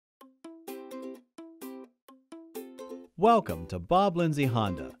Welcome to Bob Lindsay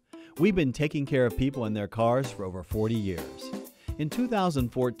Honda. We've been taking care of people in their cars for over 40 years. In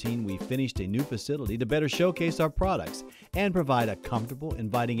 2014, we finished a new facility to better showcase our products and provide a comfortable,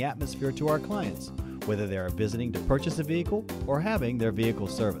 inviting atmosphere to our clients, whether they are visiting to purchase a vehicle or having their vehicle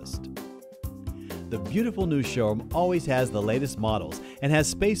serviced. The beautiful new showroom always has the latest models and has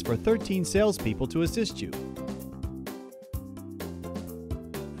space for 13 salespeople to assist you.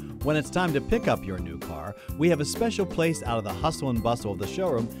 When it's time to pick up your new car, we have a special place out of the hustle and bustle of the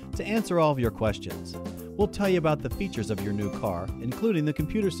showroom to answer all of your questions. We'll tell you about the features of your new car, including the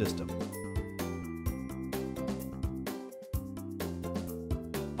computer system.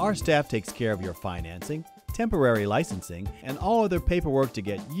 Our staff takes care of your financing, temporary licensing, and all other paperwork to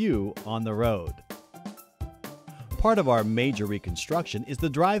get you on the road. Part of our major reconstruction is the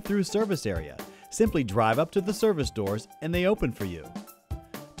drive-through service area. Simply drive up to the service doors and they open for you.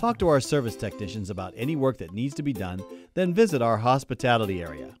 Talk to our service technicians about any work that needs to be done, then visit our hospitality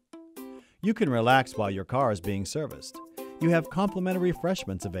area. You can relax while your car is being serviced. You have complimentary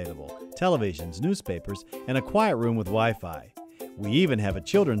refreshments available, televisions, newspapers, and a quiet room with Wi-Fi. We even have a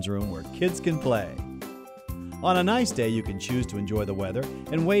children's room where kids can play. On a nice day, you can choose to enjoy the weather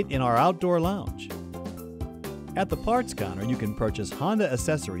and wait in our outdoor lounge. At the parts counter, you can purchase Honda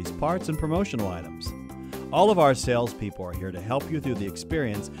accessories, parts, and promotional items. All of our salespeople are here to help you through the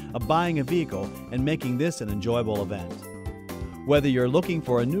experience of buying a vehicle and making this an enjoyable event. Whether you're looking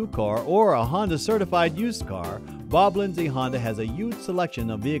for a new car or a Honda certified used car, Bob Lindsay Honda has a huge selection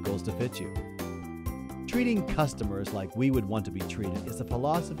of vehicles to fit you. Treating customers like we would want to be treated is a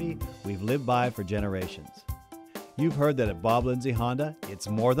philosophy we've lived by for generations. You've heard that at Bob Lindsay Honda, it's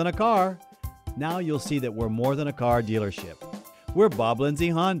more than a car. Now you'll see that we're more than a car dealership. We're Bob Lindsay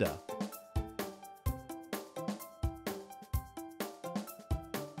Honda.